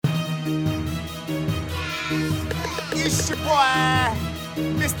boy,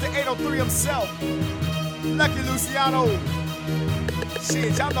 Mr. 803 himself, Luckie Louciano.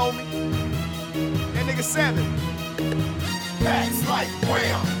 Shit, y'all know me. That nigga 7. Packs like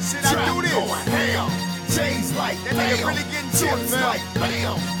wham. Shit, I do this. Going ham. J's like that nigga really getting to it, man. Like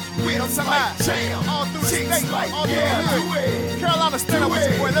bam. Whips like jam. All through the Chicks state, like all through yeah. the hood. Carolina, stand up with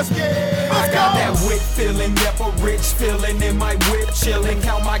your boy. Let's get it. I got that whip feeling, never rich feeling in my whip chilling.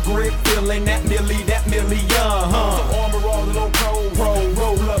 Count my grip feeling, that million, So armor all the low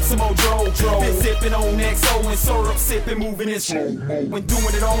roll up some more dro. Been sipping on XO and syrup, sipping, moving it slow. When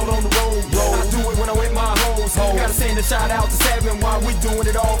doing it all on the road, bro. I do it when I'm with my hoes. Gotta send a shout out to 7 while we doing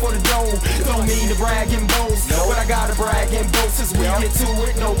it all for the dough. Don't mean to brag and boast, but I gotta brag and boast as we get to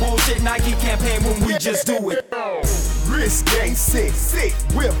it. No bullshit Nike campaign when we just do it. Wrist game sick,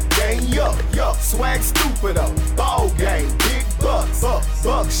 whip game yup, swag stupid up, ball game, big bucks,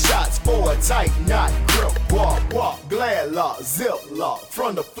 buck shots for a tight knot, grip, walk, glad lock, zip lock,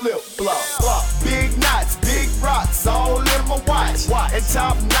 from the flip flop, big knots, big rocks, all in my watch, and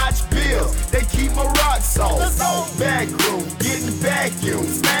top notch bills, they keep my rocks on, back room, getting vacuum,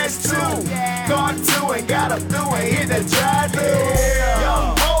 smash 2, car 2, and got up through and hit the drive,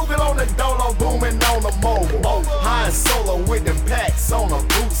 young mogul on the dolo, booming on the mobile, high solo with them packs on a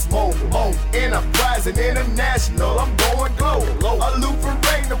boost mobile. Enterprise and international, I'm going global. A loop for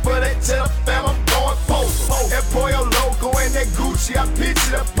Rainer for that tell fam, I'm going postal. That Pollo Loco and that Gucci, I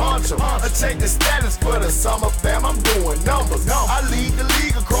picture the poncho. I take the status for the summer fam, I'm doing numbers. I lead the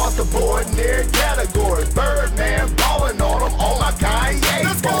league across the board in every category. Birdman ballin' on them, on my Kanye.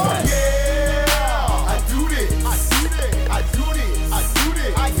 Let's go. Yeah, I do this. I do this. I do this. I do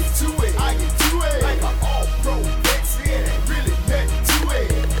this. I get to it. I get to it. Like an all-pro. Really meant to it,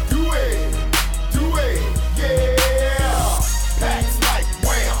 do it, yeah. Packs like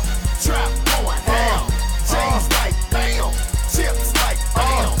wham, trap going ham, chains like bam, chips like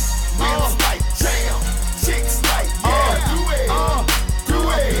bam, wheels like jam, chicks like yeah, do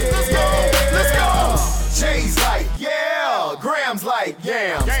it, let's go. J's like yeah, grams like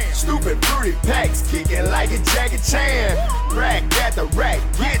yam, stupid fruity packs kicking like a Jackie Chan, rack at the rack,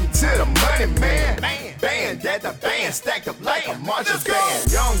 getting to the money man. Band at the band, stacked up like a marching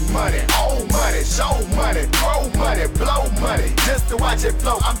band. Young money, old money, show money, grow money, blow money. Just to watch it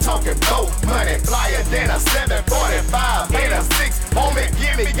flow, I'm talking boat money. Flyer than a 745 and a 6. Homie,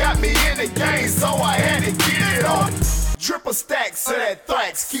 gimme, got me in the game, so I had to get it on. Triple stacks of that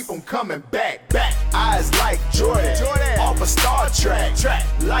thrax, keep them coming back. Eyes like Jordan, off a Star Trek.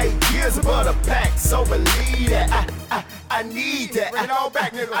 Light years above the pack, so believe that. I need that.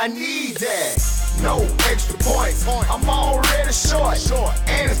 I need that. No extra points, I'm already short.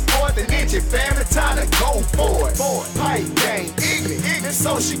 And it's 4th and inch, family time to go for it. Pipe game, ignorant,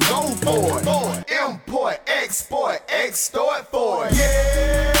 so she go for it. Import, export, extort for it.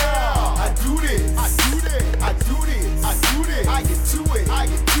 Yeah.